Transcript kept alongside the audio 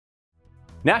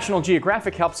National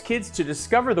Geographic helps kids to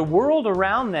discover the world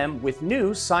around them with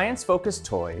new science-focused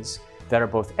toys that are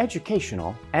both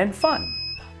educational and fun.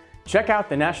 Check out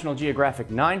the National Geographic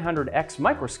 900X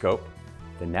Microscope,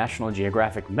 the National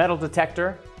Geographic Metal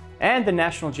Detector, and the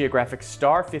National Geographic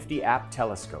STAR50APP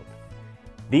Telescope.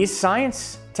 These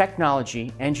science,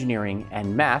 technology, engineering,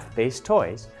 and math-based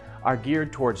toys are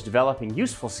geared towards developing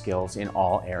useful skills in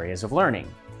all areas of learning.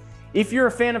 If you're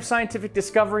a fan of scientific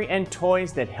discovery and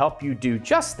toys that help you do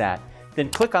just that, then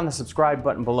click on the subscribe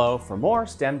button below for more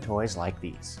STEM toys like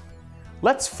these.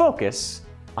 Let's focus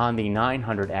on the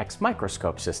 900X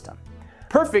microscope system.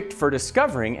 Perfect for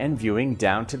discovering and viewing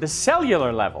down to the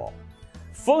cellular level.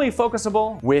 Fully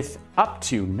focusable with up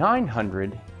to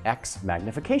 900X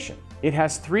magnification. It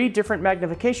has 3 different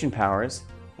magnification powers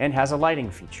and has a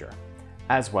lighting feature,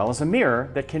 as well as a mirror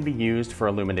that can be used for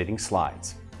illuminating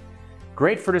slides.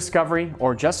 Great for discovery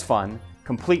or just fun,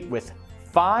 complete with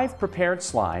 5 prepared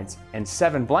slides and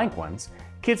 7 blank ones,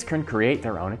 kids can create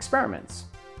their own experiments.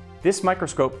 This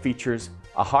microscope features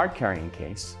a hard carrying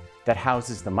case that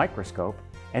houses the microscope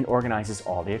and organizes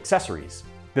all the accessories.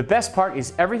 The best part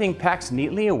is everything packs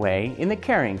neatly away in the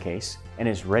carrying case and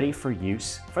is ready for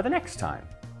use for the next time.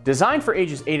 Designed for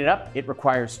ages 8 and up, it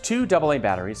requires 2 AA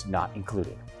batteries not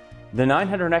included. The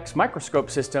 900X microscope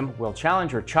system will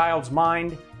challenge your child's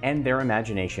mind and their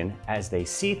imagination as they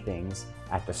see things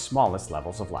at the smallest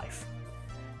levels of life.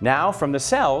 Now from the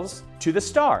cells to the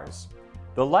stars.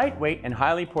 The lightweight and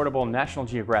highly portable National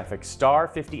Geographic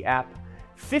STAR50APP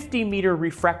 50-meter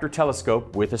refractor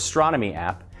telescope with astronomy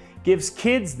app gives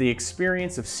kids the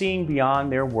experience of seeing beyond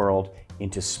their world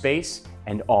into space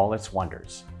and all its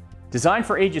wonders. Designed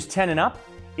for ages 10 and up,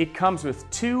 it comes with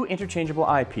 2 interchangeable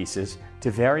eyepieces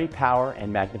to vary power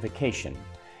and magnification,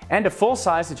 and a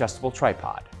full-size adjustable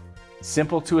tripod.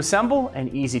 Simple to assemble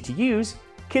and easy to use,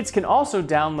 kids can also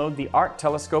download the Art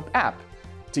Telescope app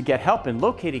to get help in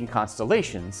locating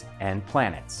constellations and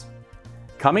planets.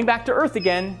 Coming back to Earth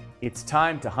again, it's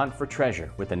time to hunt for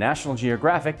treasure with the National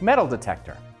Geographic Metal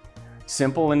Detector.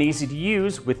 Simple and easy to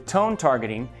use with tone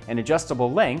targeting and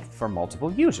adjustable length for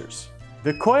multiple users.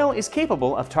 The coil is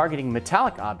capable of targeting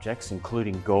metallic objects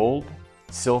including gold,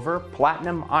 silver,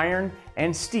 platinum, iron,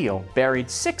 and steel buried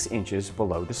 6 inches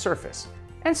below the surface,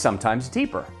 and sometimes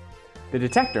deeper. The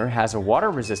detector has a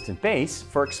water-resistant base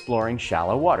for exploring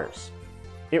shallow waters.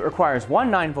 It requires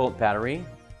 1 9-volt battery,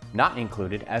 not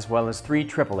included, as well as 3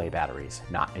 AAA batteries,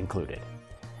 not included.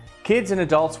 Kids and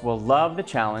adults will love the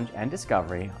challenge and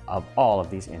discovery of all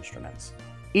of these instruments.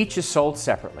 Each is sold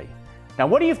separately. Now,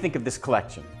 what do you think of this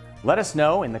collection? Let us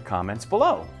know in the comments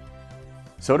below.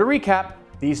 So to recap,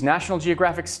 these National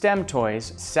Geographic STEM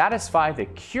toys satisfy the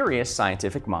curious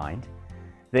scientific mind,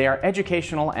 they are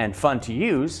educational and fun to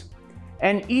use,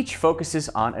 and each focuses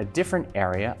on a different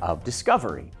area of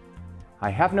discovery.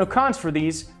 I have no cons for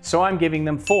these, so I'm giving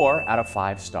them 4 out of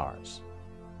 5 stars.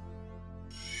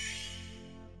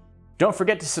 Don't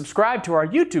forget to subscribe to our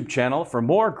YouTube channel for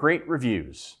more great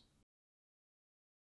reviews.